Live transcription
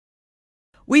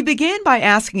We began by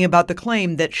asking about the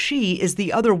claim that she is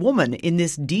the other woman in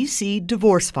this D.C.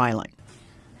 divorce filing.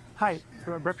 Hi,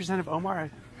 Representative Omar.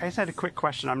 I just had a quick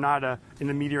question. I'm not in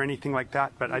the media or anything like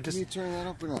that, but I just... Can you turn that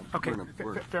up or not? Okay,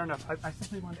 fair enough. I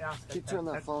simply wanted to ask... Can you turn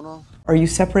that phone off? Are you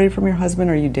separated from your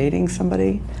husband? Are you dating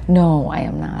somebody? No, I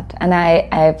am not. And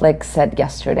I've like said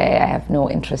yesterday, I have no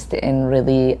interest in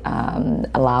really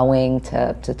allowing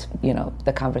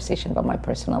the conversation about my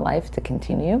personal life to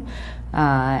continue.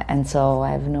 And so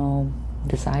I have no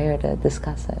desire to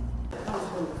discuss it.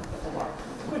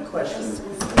 Quick question.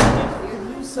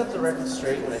 Can you set the record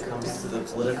straight when it comes to the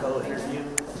Politico interview?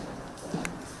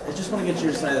 I just want to get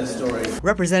your side of the story.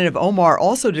 Representative Omar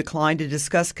also declined to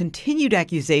discuss continued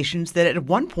accusations that at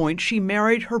one point she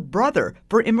married her brother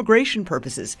for immigration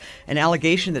purposes, an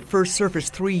allegation that first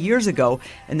surfaced 3 years ago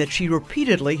and that she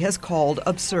repeatedly has called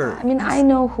absurd. I mean, I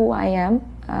know who I am.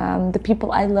 The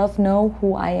people I love know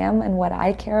who I am and what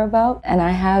I care about. And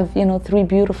I have, 3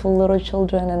 beautiful little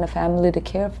children and a family to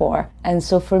care for. And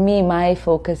so for me, my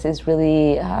focus is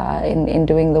really in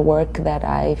doing the work that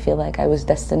I feel like I was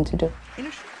destined to do.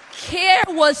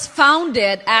 CARE was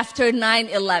founded after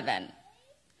 9/11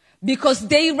 because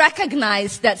they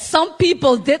recognized that some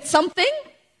people did something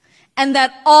and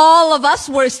that all of us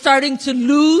were starting to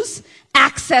lose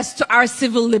access to our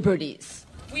civil liberties.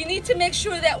 We need to make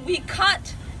sure that we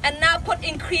cut and not put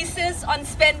increases on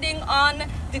spending on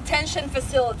detention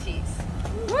facilities.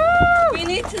 Woo! We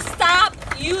need to stop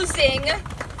using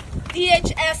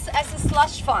DHS as a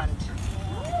slush fund.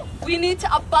 We need to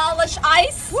abolish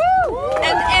ICE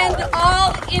and end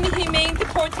all inhumane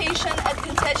deportation and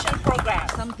detention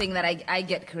programs. Something that I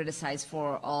get criticized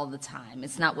for all the time.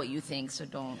 It's not what you think, so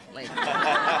don't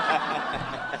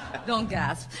don't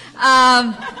gasp.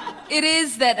 It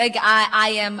is that I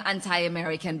am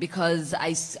anti-American because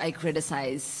I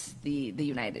criticize the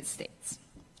United States,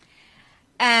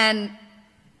 and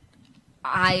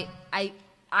I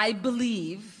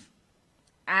believe,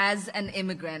 as an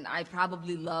immigrant, I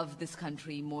probably love this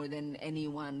country more than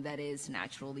anyone that is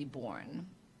naturally born.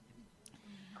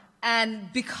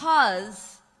 And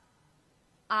because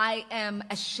I am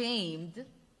ashamed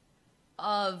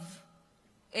of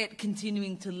it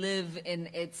continuing to live in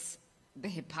its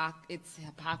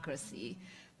hypocrisy,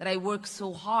 that I work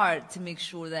so hard to make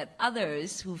sure that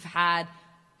others who've had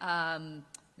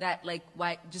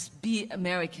why just be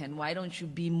American, why don't you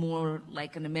be more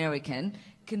like an American,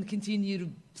 can continue to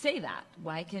say that.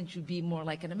 Why can't you be more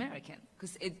like an American?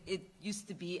 Because it used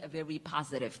to be a very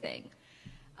positive thing.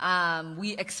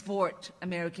 We export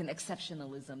American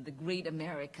exceptionalism, the great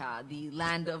America, the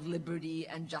land of liberty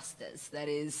and justice. That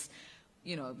is,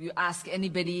 if you ask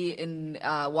anybody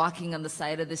walking on the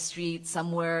side of the street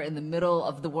somewhere in the middle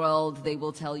of the world, they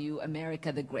will tell you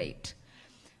America the Great.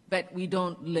 But we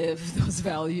don't live those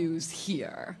values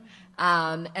here.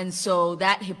 And so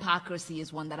that hypocrisy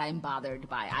is one that I'm bothered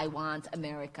by. I want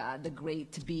America the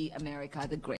Great to be America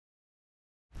the Great.